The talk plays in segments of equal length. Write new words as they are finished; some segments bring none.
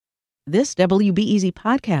This WBEZ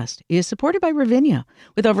podcast is supported by Ravinia,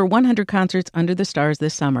 with over 100 concerts under the stars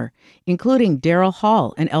this summer, including Daryl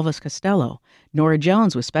Hall and Elvis Costello, Norah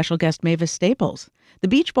Jones with special guest Mavis Staples, The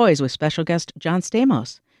Beach Boys with special guest John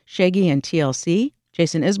Stamos, Shaggy and TLC,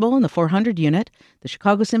 Jason Isbell and the 400 Unit, the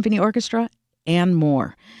Chicago Symphony Orchestra, and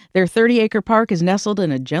more. Their 30-acre park is nestled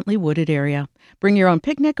in a gently wooded area. Bring your own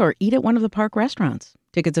picnic or eat at one of the park restaurants.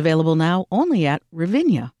 Tickets available now only at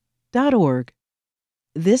ravinia.org.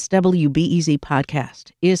 This WBEZ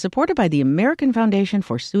podcast is supported by the American Foundation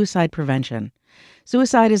for Suicide Prevention.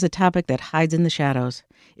 Suicide is a topic that hides in the shadows.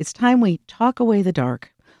 It's time we talk away the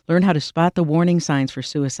dark, learn how to spot the warning signs for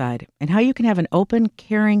suicide, and how you can have an open,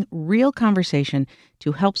 caring, real conversation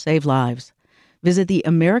to help save lives. Visit the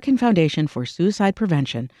American Foundation for Suicide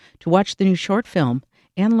Prevention to watch the new short film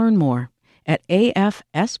and learn more at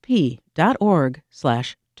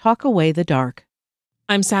afsp.org/talkawaythedark.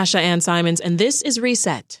 I'm Sasha Ann Simons, and this is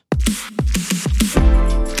Reset.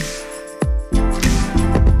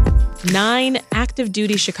 9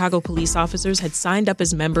 active-duty Chicago police officers had signed up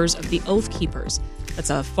as members of the Oath Keepers. That's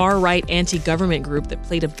a far-right anti-government group that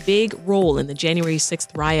played a big role in the January 6th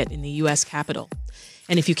riot in the U.S. Capitol.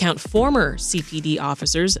 And if you count former CPD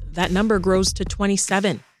officers, that number grows to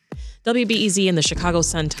 27. WBEZ and the Chicago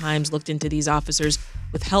Sun-Times looked into these officers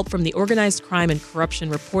with help from the Organized Crime and Corruption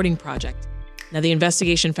Reporting Project. Now, the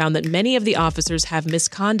investigation found that many of the officers have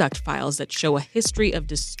misconduct files that show a history of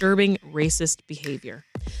disturbing racist behavior.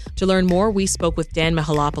 To learn more, we spoke with Dan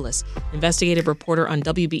Mihalopoulos, investigative reporter on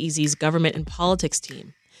WBEZ's Government and Politics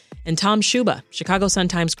team, and Tom Schuba, Chicago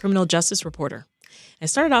Sun-Times criminal justice reporter. I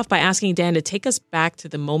started off by asking Dan to take us back to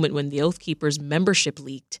the moment when the Oath Keepers membership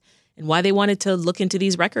leaked and why they wanted to look into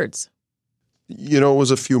these records. You know, it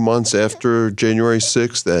was a few months after January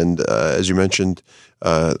 6th, and as you mentioned,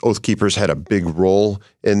 Oath Keepers had a big role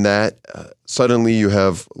in that. Suddenly you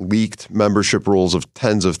have leaked membership rolls of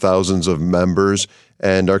tens of thousands of members,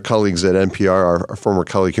 and our colleagues at NPR, our former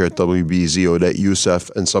colleague here at WBZ, Odette Youssef,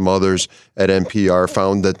 and some others at NPR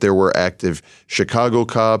found that there were active Chicago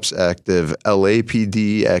cops, active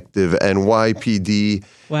LAPD, active NYPD.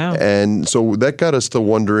 Wow. And so that got us to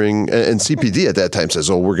wondering, and CPD at that time says,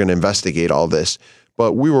 oh, we're going to investigate all this.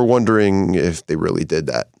 But we were wondering if they really did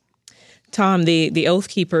that. Tom, the Oath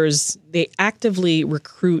Keepers, they actively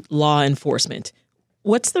recruit law enforcement.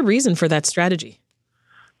 What's the reason for that strategy?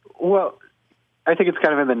 Well, I think it's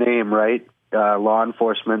kind of in the name, right? Law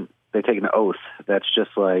enforcement, they take an oath. That's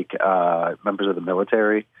just like members of the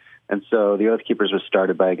military. And so the Oath Keepers was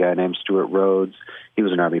started by a guy named Stuart Rhodes. He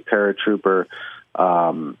was an Army paratrooper.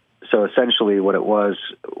 So essentially what it was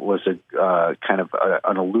a kind of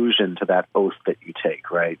an allusion to that oath that you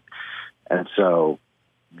take, right? And so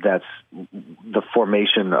that's the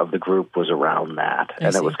formation of the group was around that.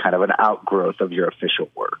 And it was kind of an outgrowth of your official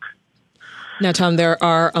work. Now, Tom, there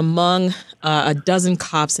are among a dozen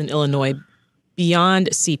cops in Illinois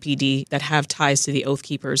beyond CPD that have ties to the Oath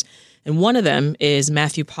Keepers. And one of them is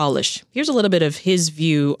Matthew Polish. Here's a little bit of his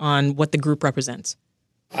view on what the group represents.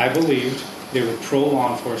 I believed they were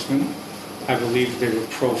pro-law enforcement. I believed they were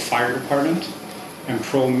pro-fire department and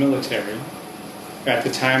pro-military. At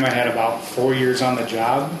the time, I had about 4 years on the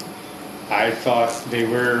job. I thought they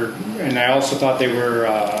were, and I also thought they were,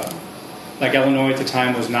 like Illinois at the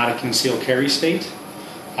time was not a concealed carry state.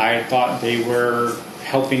 I thought they were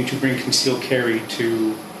helping to bring concealed carry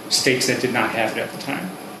to states that did not have it at the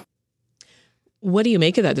time. What do you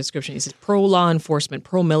make of that description? He says pro-law enforcement,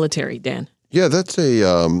 pro-military, Dan. Yeah, that's a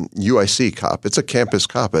UIC cop. It's a campus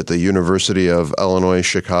cop at the University of Illinois,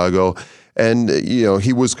 Chicago. And, you know,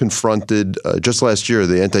 he was confronted just last year.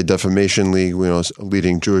 The Anti-Defamation League, a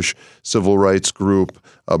leading Jewish civil rights group,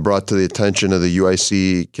 brought to the attention of the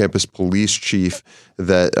UIC campus police chief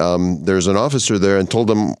that there's an officer there and told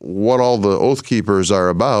him what all the Oath Keepers are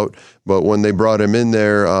about. But when they brought him in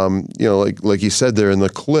there, like he said there in the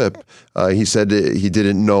clip, he said he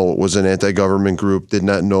didn't know it was an anti-government group, did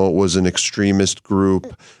not know it was an extremist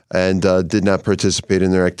group, and did not participate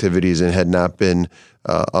in their activities and had not been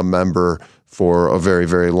a member for a very,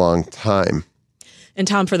 very long time. And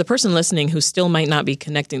Tom, for the person listening who still might not be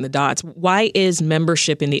connecting the dots, why is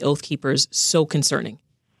membership in the Oath Keepers so concerning?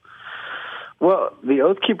 Well, the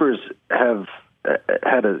Oath Keepers have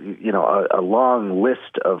had a long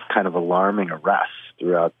list of kind of alarming arrests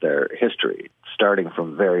throughout their history, starting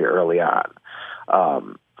from very early on,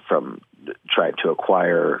 from trying to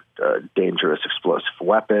acquire dangerous explosive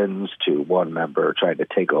weapons, to one member trying to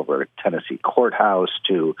take over a Tennessee courthouse,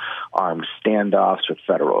 to armed standoffs with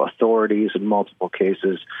federal authorities in multiple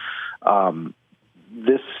cases.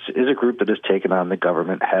 This is a group that has taken on the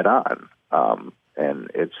government head on,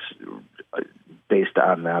 and it's based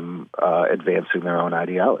on them advancing their own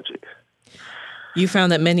ideology. You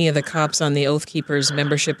found that many of the cops on the Oath Keepers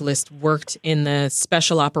membership list worked in the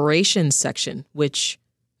Special Operations section, which,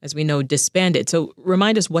 as we know, disbanded. So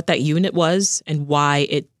remind us what that unit was and why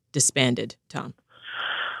it disbanded, Tom.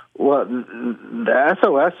 Well, the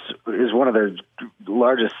SOS is one of the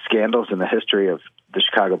largest scandals in the history of the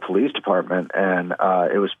Chicago Police Department, and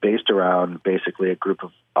it was based around basically a group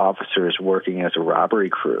of officers working as a robbery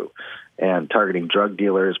crew and targeting drug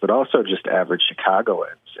dealers, but also just average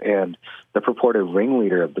Chicagoans. And the purported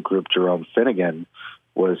ringleader of the group, Jerome Finnegan,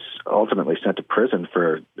 was ultimately sent to prison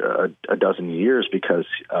for a dozen years because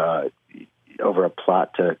over a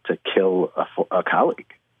plot to kill a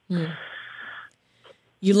colleague. Mm.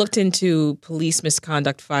 You looked into police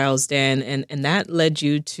misconduct files, Dan, and that led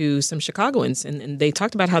you to some Chicagoans, and they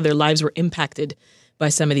talked about how their lives were impacted by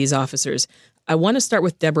some of these officers. I want to start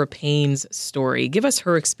with Deborah Payne's story. Give us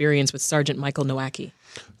her experience with Sergeant Michael Nowacki.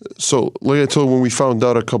 So, like I told you, when we found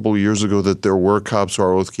out a couple of years ago that there were cops who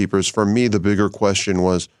are Oath Keepers, for me, the bigger question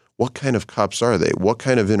was, what kind of cops are they? What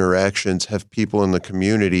kind of interactions have people in the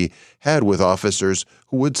community had with officers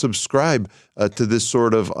who would subscribe to this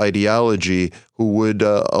sort of ideology, who would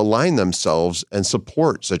align themselves and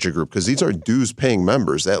support such a group? Because these are dues-paying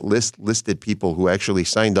members. That list listed people who actually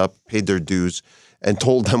signed up, paid their dues, and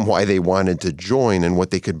told them why they wanted to join and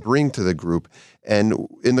what they could bring to the group. And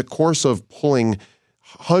in the course of pulling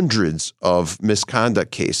hundreds of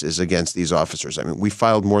misconduct cases against these officers. I mean, we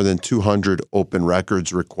filed more than 200 open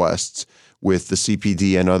records requests with the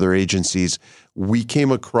CPD and other agencies. We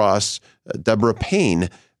came across Deborah Payne,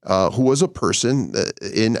 who was a person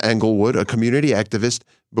in Englewood, a community activist,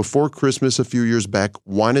 before Christmas a few years back,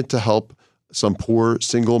 wanted to help some poor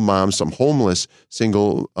single moms, some homeless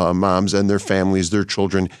single moms and their families, their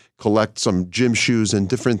children, collect some gym shoes and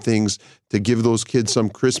different things to give those kids some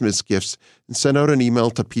Christmas gifts, and sent out an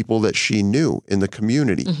email to people that she knew in the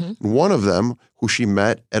community. Mm-hmm. One of them, who she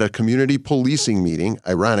met at a community policing meeting,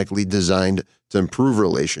 ironically designed to improve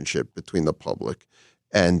relationship between the public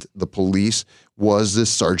and the police, was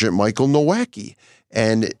this Sergeant Michael Nowacki.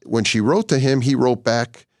 And when she wrote to him, he wrote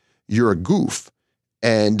back, "You're a goof."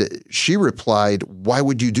 And she replied, "Why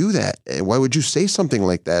would you do that? And why would you say something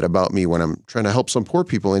like that about me when I'm trying to help some poor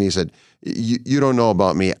people?" And he said, you don't know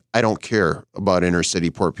about me. I don't care about inner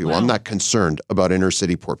city poor people. Wow. I'm not concerned about inner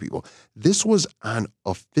city poor people. This was on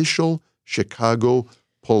official Chicago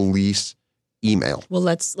police email. Well,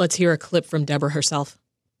 let's hear a clip from Deborah herself.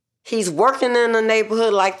 He's working in a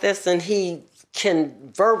neighborhood like this, and he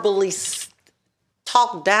can verbally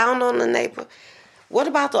talk down on the neighbor. What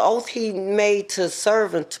about the oath he made to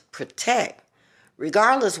serve and to protect,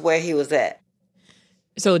 regardless where he was at?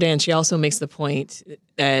 So, Dan, she also makes the point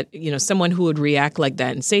that, someone who would react like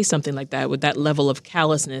that and say something like that with that level of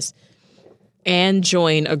callousness and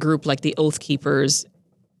join a group like the Oath Keepers,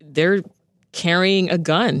 they're carrying a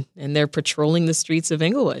gun and they're patrolling the streets of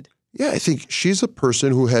Englewood. Yeah, I think she's a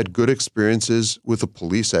person who had good experiences with the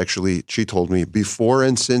police, actually, she told me, before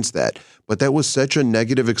and since that. But that was such a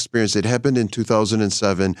negative experience. It happened in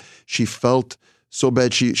 2007. She felt so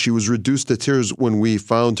bad. She was reduced to tears when we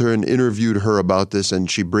found her and interviewed her about this, and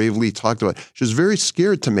she bravely talked about it. She was very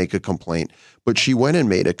scared to make a complaint, but she went and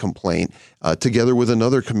made a complaint together with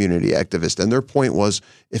another community activist. And their point was,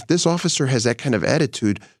 if this officer has that kind of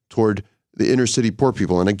attitude toward the inner city poor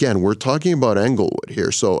people, and again, we're talking about Englewood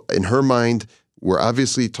here. So in her mind, we're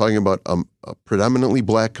obviously talking about a predominantly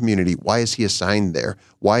black community. Why is he assigned there?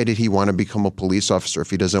 Why did he want to become a police officer if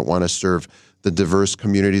he doesn't want to serve the diverse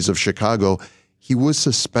communities of Chicago? He was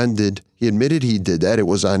suspended. He admitted he did that. It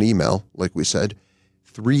was on email, like we said.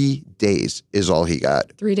 3 days is all he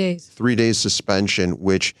got. 3 days. 3 days suspension,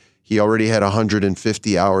 which he already had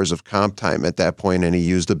 150 hours of comp time at that point, and he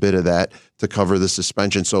used a bit of that to cover the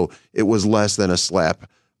suspension. So it was less than a slap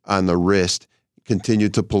on the wrist.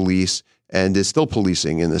 Continued to police and is still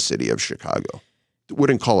policing in the city of Chicago.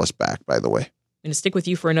 Wouldn't call us back, by the way. I'm going to stick with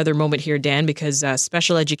you for another moment here, Dan, because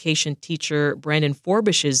special education teacher Brandon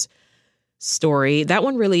Forbish's story, that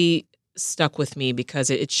one really stuck with me because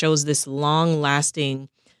it shows this long-lasting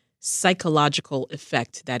psychological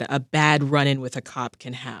effect that a bad run-in with a cop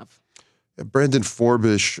can have. Brandon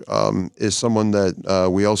Forbish is someone that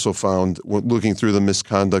we also found looking through the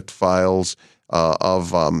misconduct files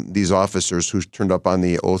of these officers who turned up on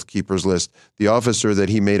the Oath Keepers list. The officer that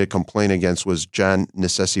he made a complaint against was John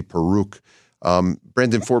Necessi Paruk.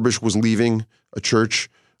 Brandon Forbish was leaving a church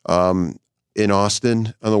in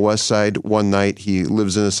Austin on the west side one night. He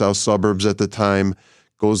lives in the south suburbs at the time,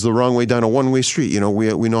 goes the wrong way down a one-way street.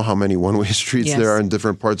 We know how many one-way streets there are in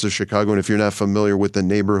different parts of Chicago, and if you're not familiar with the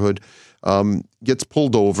neighborhood, gets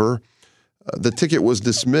pulled over. The ticket was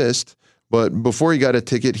dismissed, but before he got a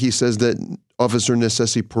ticket, he says that Officer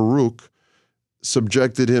Necessy Paruk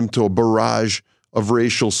subjected him to a barrage of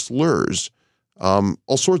racial slurs,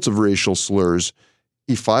 all sorts of racial slurs.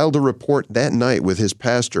 He filed a report that night with his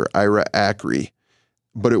pastor, Ira Acri,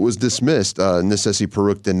 but it was dismissed. Necessy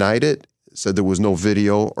Paruk denied it, said there was no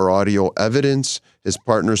video or audio evidence. His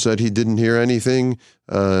partner said he didn't hear anything.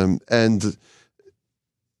 And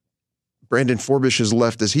Brandon Forbish is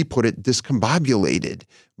left, as he put it, discombobulated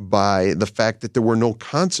by the fact that there were no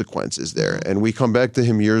consequences there. And we come back to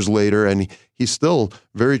him years later, and he's still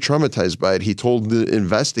very traumatized by it. He told the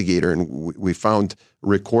investigator, and we found a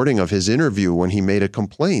recording of his interview when he made a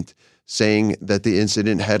complaint, saying that the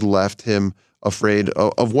incident had left him afraid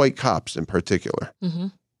of white cops in particular. Mm-hmm.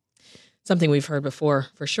 Something we've heard before,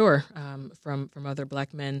 for sure, from other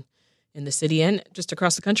black men in the city and just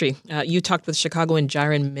across the country. You talked with Chicagoan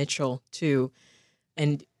Jaron Mitchell, too.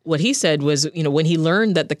 And what he said was, when he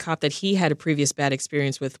learned that the cop that he had a previous bad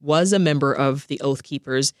experience with was a member of the Oath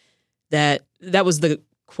Keepers, that was the,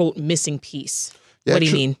 quote, missing piece. Yeah, what do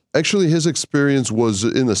you mean? Actually, his experience was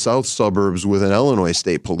in the south suburbs with an Illinois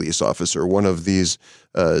State Police officer, one of these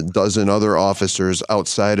dozen other officers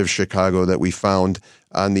outside of Chicago that we found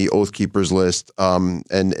on the Oath Keepers list. And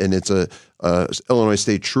it's a Illinois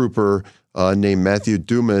State trooper named Matthew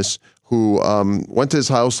Dumas, who went to his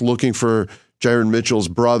house looking for Jaron Mitchell's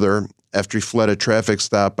brother after he fled a traffic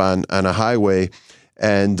stop on a highway.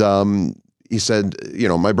 And he said,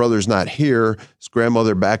 my brother's not here. His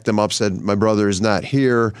grandmother backed him up, said, my brother is not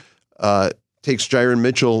here. Takes Jaron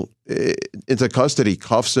Mitchell into custody,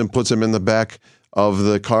 cuffs him, puts him in the back of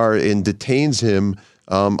the car and detains him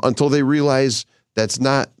until they realize that's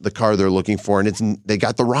not the car they're looking for, and they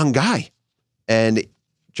got the wrong guy. And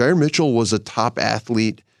Jaron Mitchell was a top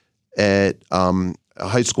athlete at a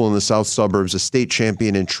high school in the south suburbs, a state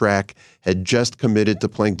champion in track, had just committed to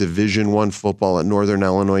playing Division I football at Northern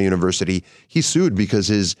Illinois University. He sued because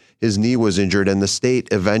his knee was injured, and the state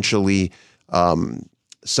eventually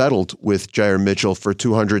settled with Jaron Mitchell for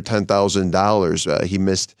 $210,000. He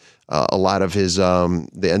missed a lot of his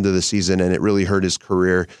the end of the season, and it really hurt his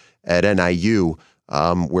career at NIU,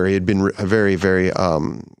 where he had been very, very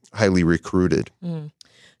highly recruited. Mm.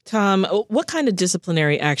 Tom, what kind of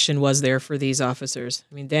disciplinary action was there for these officers?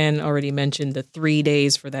 I mean, Dan already mentioned the 3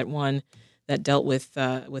 days for that one that dealt with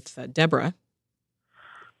Deborah.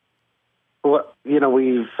 Well,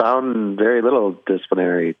 we found very little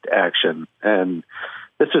disciplinary action, and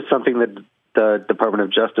this was something that the Department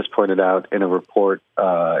of Justice pointed out in a report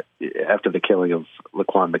after the killing of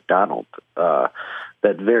Laquan McDonald,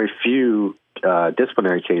 that very few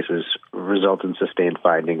disciplinary cases result in sustained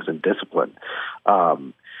findings and discipline.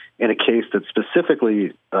 In a case that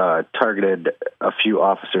specifically targeted a few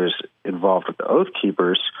officers involved with the Oath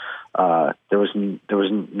Keepers, there was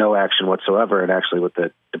no action whatsoever. And actually what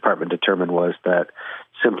the department determined was that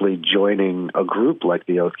simply joining a group like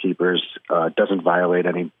the Oath Keepers doesn't violate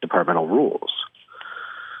any departmental rules.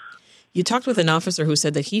 You talked with an officer who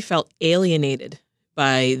said that he felt alienated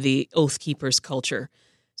by the Oath Keepers culture.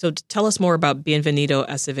 So tell us more about Bienvenido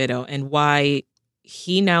Acevedo and why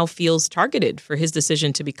he now feels targeted for his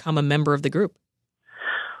decision to become a member of the group.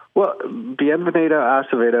 Well, Bienvenido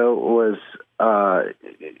Acevedo was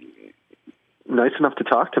nice enough to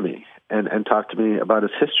talk to me and talk to me about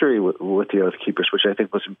his history with the Oath Keepers, which I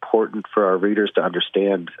think was important for our readers to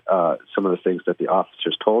understand some of the things that the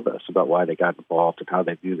officers told us about why they got involved and how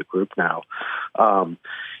they view the group now.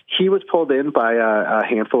 He was pulled in by a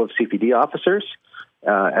handful of CPD officers.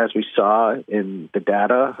 As we saw in the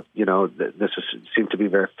data, seemed to be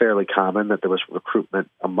fairly common that there was recruitment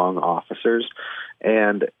among officers.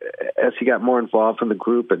 And as he got more involved in the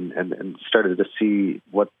group and started to see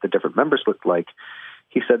what the different members looked like,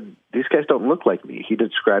 he said, these guys don't look like me. He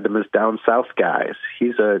described them as down south guys.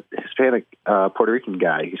 He's a Hispanic Puerto Rican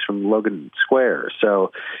guy. He's from Logan Square.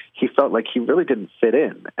 So he felt like he really didn't fit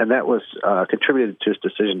in. And that was contributed to his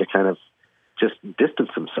decision to kind of just distance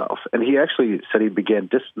himself. And he actually said he began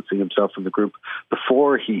distancing himself from the group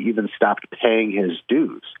before he even stopped paying his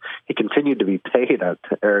dues. He continued to be paid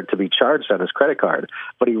or to be charged on his credit card,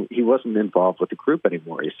 but he wasn't involved with the group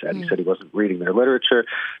anymore, he said. He said he wasn't reading their literature.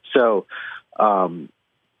 So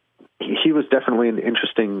he was definitely an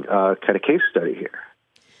interesting kind of case study here.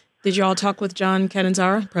 Did you all talk with John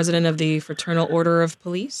Catanzara, president of the Fraternal Order of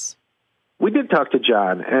Police? We did talk to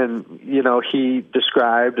John, and, he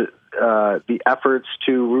described the efforts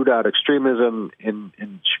to root out extremism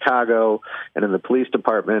in Chicago and in the police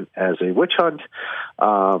department as a witch hunt.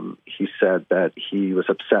 He said that he was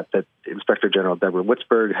upset that Inspector General Deborah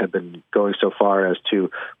Witzberg had been going so far as to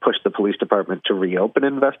push the police department to reopen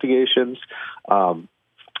investigations.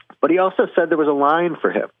 But he also said there was a line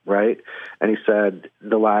for him, right? And he said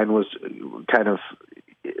the line was kind of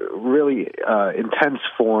really intense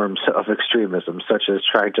forms of extremism, such as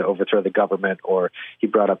trying to overthrow the government, or he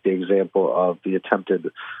brought up the example of the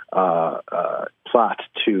attempted plot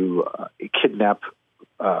to kidnap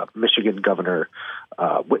Michigan Governor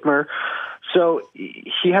Whitmer. So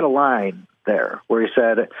he had a line there where he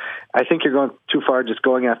said, I think you're going too far just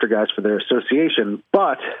going after guys for their association,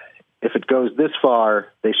 but if it goes this far,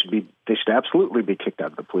 they should absolutely be kicked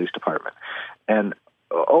out of the police department. And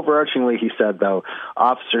overarchingly, he said, though,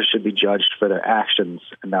 officers should be judged for their actions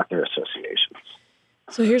and not their associations.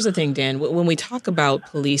 So here's the thing, Dan. When we talk about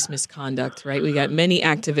police misconduct, right, we got many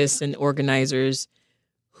activists and organizers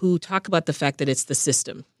who talk about the fact that it's the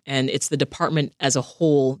system and it's the department as a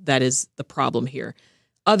whole that is the problem here.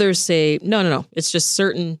 Others say, no, it's just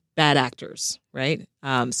certain bad actors, right?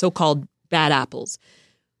 So-called bad apples.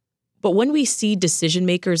 But when we see decision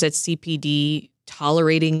makers at CPD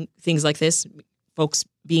tolerating things like this, folks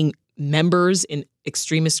being members in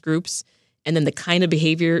extremist groups, and then the kind of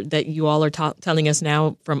behavior that you all are telling us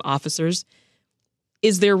now from officers,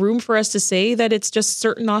 is there room for us to say that it's just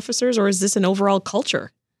certain officers, or is this an overall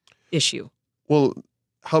culture issue? Well,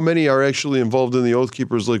 how many are actually involved in the Oath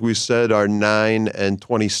Keepers? Like we said, are 9 and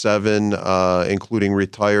 27, including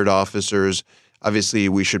retired officers. Obviously,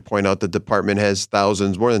 we should point out the department has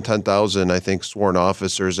thousands, more than 10,000, I think, sworn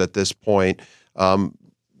officers at this point.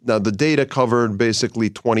 Now, the data covered basically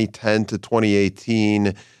 2010 to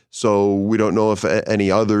 2018, so we don't know if any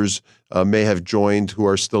others may have joined who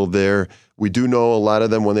are still there. We do know a lot of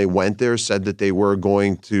them, when they went there, said that they were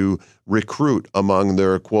going to recruit among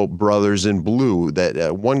their, quote, brothers in blue.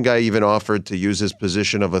 That one guy even offered to use his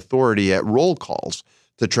position of authority at roll calls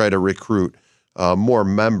to try to recruit more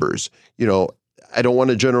members. You know, I don't want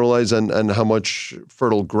to generalize on how much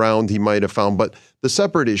fertile ground he might have found, but the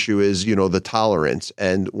separate issue is, you know, the tolerance.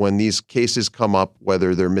 And when these cases come up,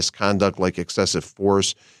 whether they're misconduct like excessive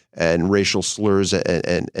force and racial slurs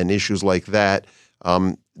and issues like that,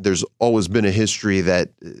 there's always been a history that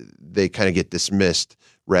they kind of get dismissed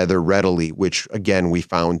rather readily, which, again, we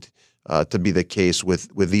found to be the case with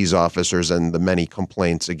these officers and the many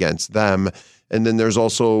complaints against them. And then there's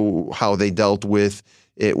also how they dealt with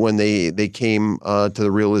it when they came to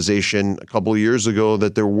the realization a couple of years ago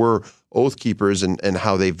that there were Oath Keepers, and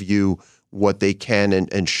how they view what they can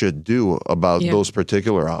and should do about those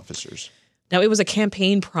particular officers. Now, it was a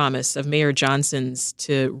campaign promise of Mayor Johnson's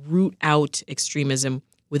to root out extremism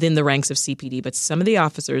within the ranks of CPD, but some of the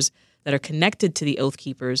officers that are connected to the Oath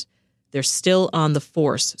Keepers, they're still on the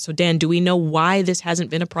force. So, Dan, do we know why this hasn't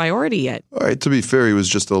been a priority yet? All right. To be fair, he was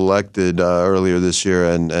just elected earlier this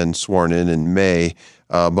year and sworn in May.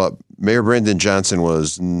 But Mayor Brandon Johnson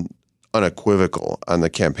was unequivocal on the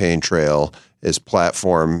campaign trail. His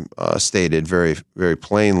platform stated very, very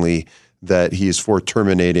plainly that he is for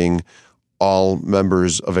terminating all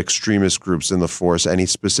members of extremist groups in the force, and he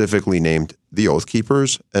specifically named the Oath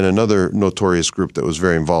Keepers and another notorious group that was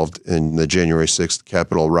very involved in the January 6th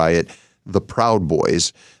Capitol riot, the Proud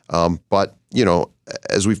Boys. But, you know,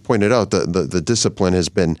 as we've pointed out, the discipline has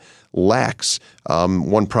been lax.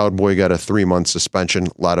 One Proud Boy got a 3-month suspension.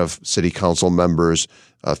 A lot of city council members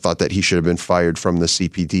thought that he should have been fired from the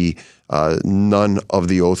CPD. None of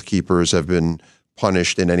the Oath Keepers have been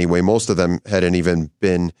punished in any way. Most of them hadn't even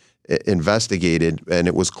been investigated, and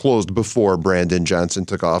it was closed before Brandon Johnson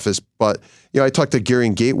took office. But, you know, I talked to Gary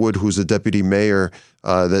Gatewood, who's the deputy mayor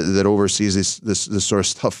that oversees this sort of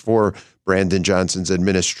stuff for Brandon Johnson's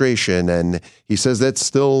administration, and he says that's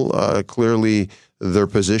still clearly their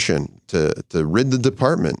position, to rid the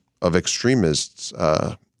department of extremists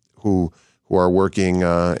who are working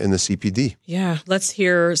in the CPD. Yeah, let's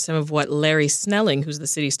hear some of what Larry Snelling, who's the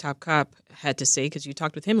city's top cop, had to say, because you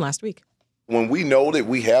talked with him last week. When we know that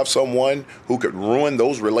we have someone who could ruin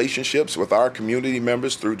those relationships with our community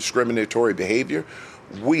members through discriminatory behavior,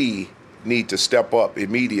 we need to step up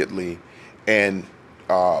immediately and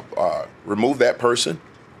remove that person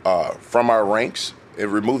from our ranks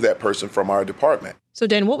and remove that person from our department. So,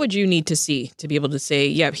 Dan, what would you need to see to be able to say,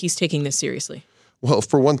 yeah, he's taking this seriously? Well,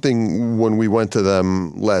 for one thing, when we went to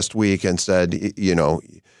them last week and said, you know,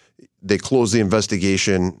 they closed the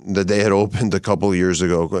investigation that they had opened a couple of years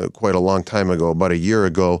ago, quite a long time ago, about a year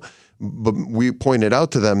ago. But we pointed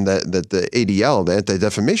out to them that the ADL, the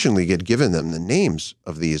Anti-Defamation League, had given them the names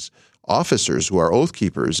of these officers who are oath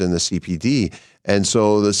keepers in the CPD. And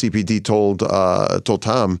so the CPD told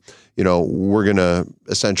Tom, we're going to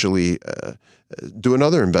essentially do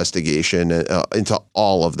another investigation into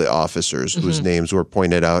all of the officers whose names were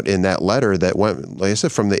pointed out in that letter that went, like I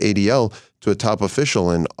said, from the ADL to a top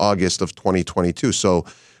official in August of 2022. So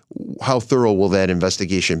how thorough will that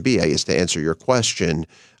investigation be? I guess to answer your question,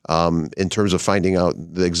 in terms of finding out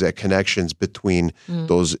the exact connections between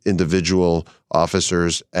those individual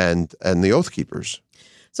officers and the oath keepers.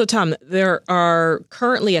 So, Tom, there are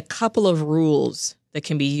currently a couple of rules that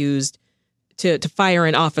can be used to fire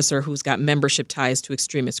an officer who's got membership ties to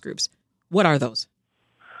extremist groups. What are those?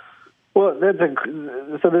 Well,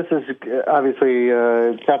 so this is obviously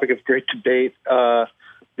a topic of great debate.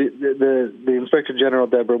 The Inspector General,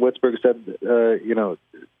 Deborah Witzberg, said,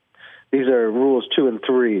 these are rules 2 and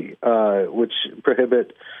 3, which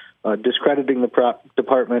prohibit discrediting the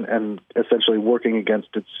department and essentially working against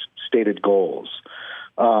its stated goals.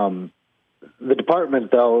 The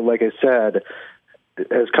department, though, like I said,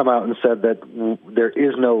 has come out and said that there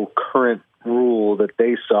is no current rule that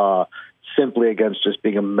they saw simply against just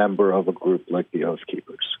being a member of a group like the Oath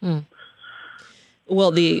Keepers.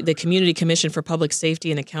 Well, the Community Commission for Public Safety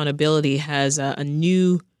and Accountability has a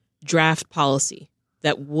new draft policy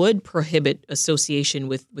that would prohibit association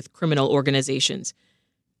with criminal organizations.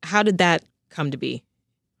 How did that come to be?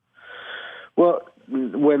 Well,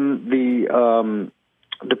 when the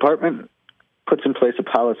department puts in place a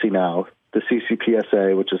policy now, the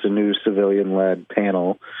CCPSA, which is a new civilian-led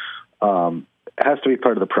panel, has to be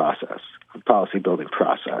part of the process, the policy-building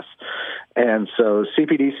process. And so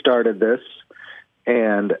CPD started this,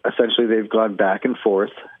 and essentially they've gone back and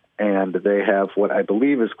forth, and they have what I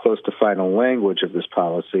believe is close to final language of this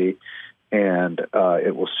policy, and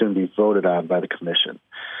it will soon be voted on by the commission.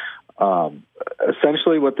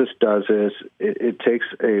 Essentially what this does is it takes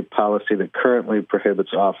a policy that currently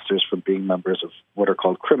prohibits officers from being members of what are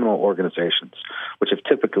called criminal organizations, which have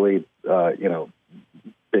typically,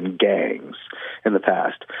 been gangs in the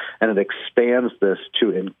past, and it expands this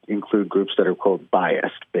to include groups that are, quote,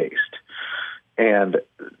 biased-based. And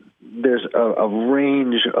there's a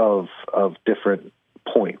range of different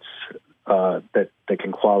points that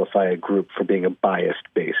can qualify a group for being a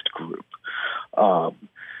biased-based group.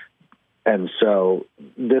 And so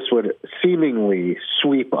this would seemingly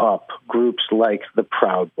sweep up groups like the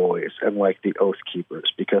Proud Boys and like the Oath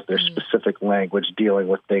Keepers because there's specific language dealing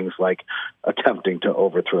with things like attempting to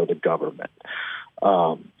overthrow the government.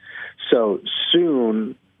 So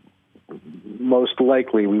soon, most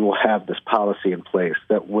likely, we will have this policy in place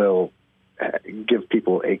that will give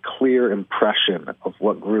people a clear impression of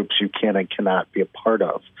what groups you can and cannot be a part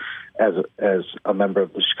of as a member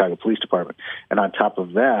of the Chicago Police Department. And on top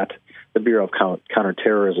of that, the Bureau of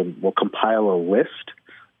Counterterrorism will compile a list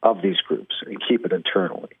of these groups and keep it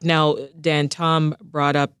internally. Now, Dan, Tom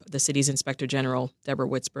brought up the city's Inspector General, Deborah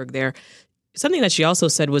Witzberg, there. Something that she also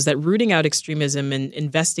said was that rooting out extremism and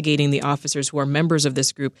investigating the officers who are members of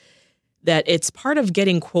this group, that it's part of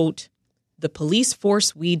getting, quote, the police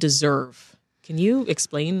force we deserve. Can you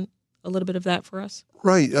explain a little bit of that for us?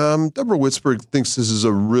 Right. Deborah Witzberg thinks this is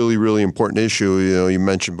a really, really important issue. You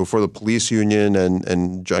mentioned before the police union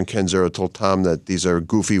and John Canzero told Tom that these are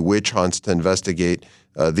goofy witch hunts to investigate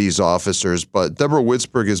these officers. But Deborah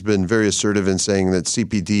Witzberg has been very assertive in saying that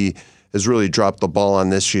CPD has really dropped the ball on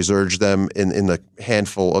this. She's urged them in the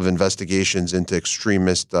handful of investigations into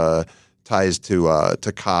extremist ties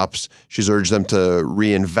to cops. She's urged them to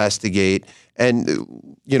reinvestigate.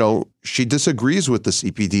 And, she disagrees with the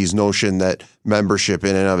CPD's notion that membership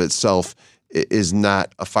in and of itself is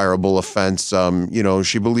not a fireable offense.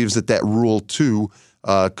 She believes that Rule 2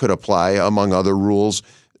 could apply, among other rules.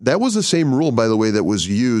 That was the same rule, by the way, that was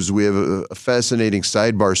used. We have a fascinating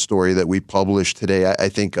sidebar story that we published today. I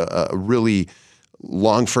think a really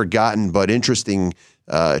long forgotten but interesting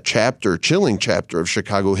chilling chapter of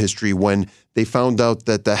Chicago history when they found out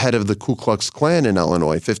that the head of the Ku Klux Klan in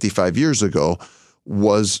Illinois 55 years ago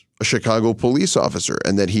was a Chicago police officer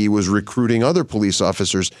and that he was recruiting other police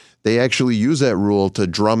officers. They actually used that rule to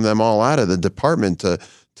drum them all out of the department, to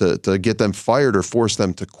get them fired or force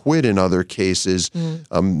them to quit in other cases.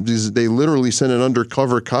 They literally sent an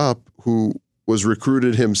undercover cop who was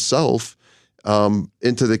recruited himself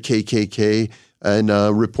into the KKK and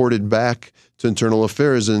reported back to Internal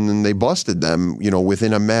Affairs, and then they busted them,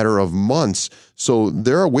 within a matter of months. So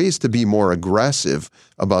there are ways to be more aggressive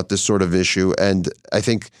about this sort of issue, and I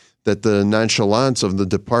think that the nonchalance of the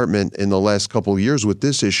department in the last couple of years with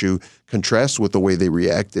this issue contrasts with the way they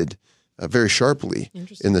reacted very sharply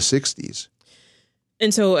in the 60s.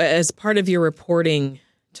 And so as part of your reporting,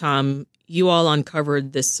 Tom, you all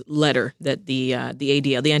uncovered this letter that the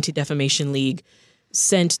ADL, the Anti-Defamation League,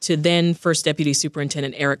 sent to then First Deputy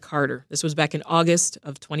Superintendent Eric Carter. This was back in August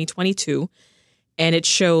of 2022, and it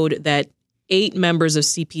showed that 8 members of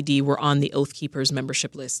CPD were on the Oath Keepers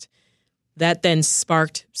membership list. That then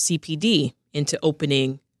sparked CPD into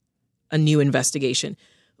opening a new investigation.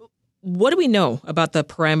 What do we know about the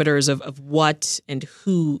parameters of what and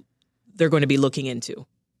who they're going to be looking into?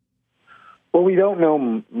 Well, we don't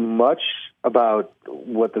know much about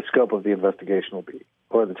what the scope of the investigation will be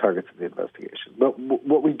or the targets of the investigation. But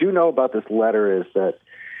what we do know about this letter is that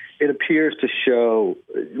it appears to show,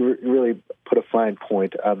 really put a fine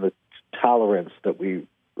point on the tolerance that we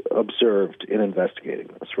observed in investigating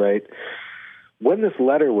this, right? When this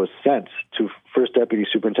letter was sent to First Deputy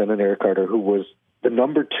Superintendent Eric Carter, who was the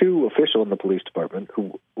number 2 official in the police department,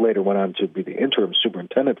 who later went on to be the interim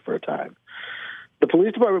superintendent for a time, the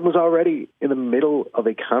police department was already in the middle of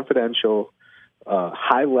a confidential,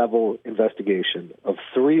 high-level investigation of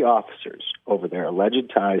 3 officers over their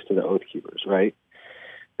alleged ties to the Oath Keepers, right?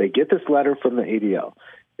 They get this letter from the ADL.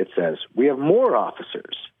 It says, we have more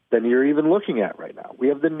officers than you're even looking at right now. We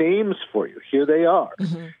have the names for you. Here they are,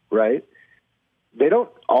 right? They don't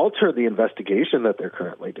alter the investigation that they're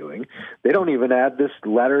currently doing. They don't even add this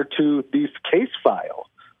letter to the case file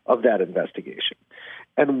of that investigation.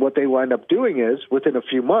 And what they wind up doing is, within a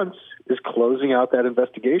few months, is closing out that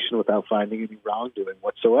investigation without finding any wrongdoing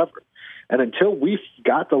whatsoever. And until we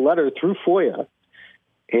got the letter through FOIA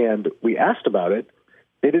and we asked about it,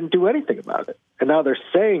 they didn't do anything about it. And now they're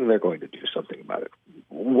saying they're going to do something about it.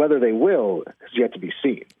 Whether they will is yet to be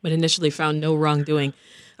seen. But initially found no wrongdoing.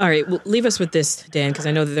 All right, well, leave us with this, Dan, because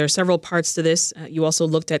I know that there are several parts to this. You also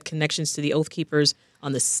looked at connections to the Oath Keepers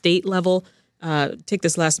on the state level. Take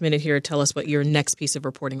this last minute here to tell us what your next piece of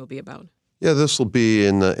reporting will be about. Yeah, this will be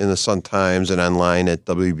in the Sun-Times and online at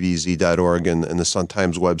wbz.org and the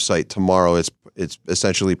Sun-Times website tomorrow. It's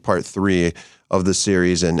essentially part 3 of the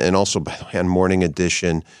series, and also, by the way, on Morning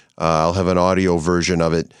Edition, I'll have an audio version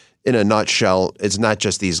of it. In a nutshell, it's not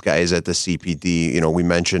just these guys at the CPD. You know, we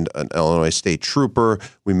mentioned an Illinois State Trooper.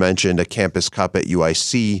 We mentioned a campus cop at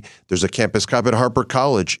UIC. There's a campus cop at Harper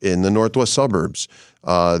College in the northwest suburbs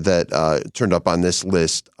that turned up on this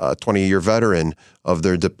list, 20-year veteran of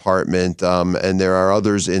their department. And there are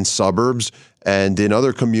others in suburbs and in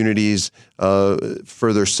other communities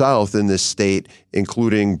further south in this state,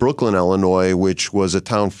 including Brooklyn, Illinois, which was a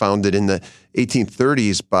town founded in the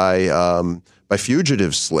 1830s by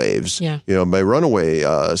fugitive slaves, by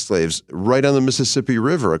runaway slaves, right on the Mississippi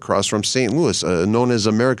River across from St. Louis, known as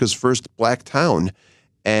America's first black town.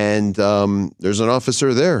 And there's an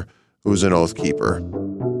officer there who's an Oath Keeper.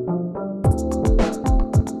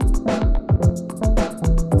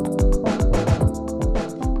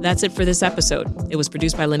 That's it for this episode. It was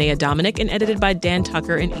produced by Linnea Dominic and edited by Dan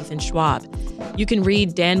Tucker and Ethan Schwab. You can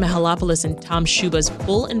read Dan Mihalopoulos and Tom Shuba's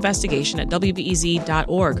full investigation at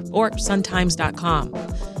wbez.org or suntimes.com.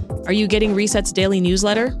 Are you getting Reset's daily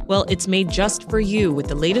newsletter? Well, it's made just for you with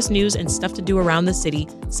the latest news and stuff to do around the city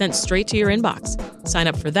sent straight to your inbox. Sign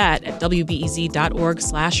up for that at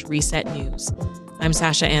wbez.org/resetnews. I'm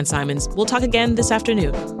Sasha Ann Simons. We'll talk again this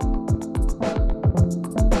afternoon.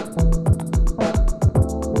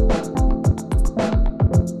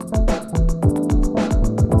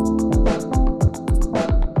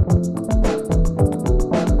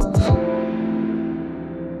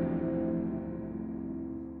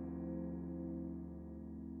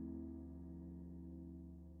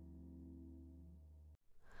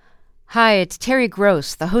 Hi, it's Terry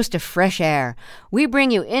Gross, the host of Fresh Air. We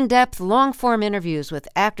bring you in-depth, long-form interviews with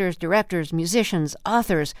actors, directors, musicians,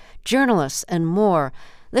 authors, journalists, and more.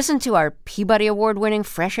 Listen to our Peabody Award-winning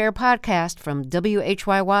Fresh Air podcast from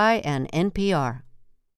WHYY and NPR.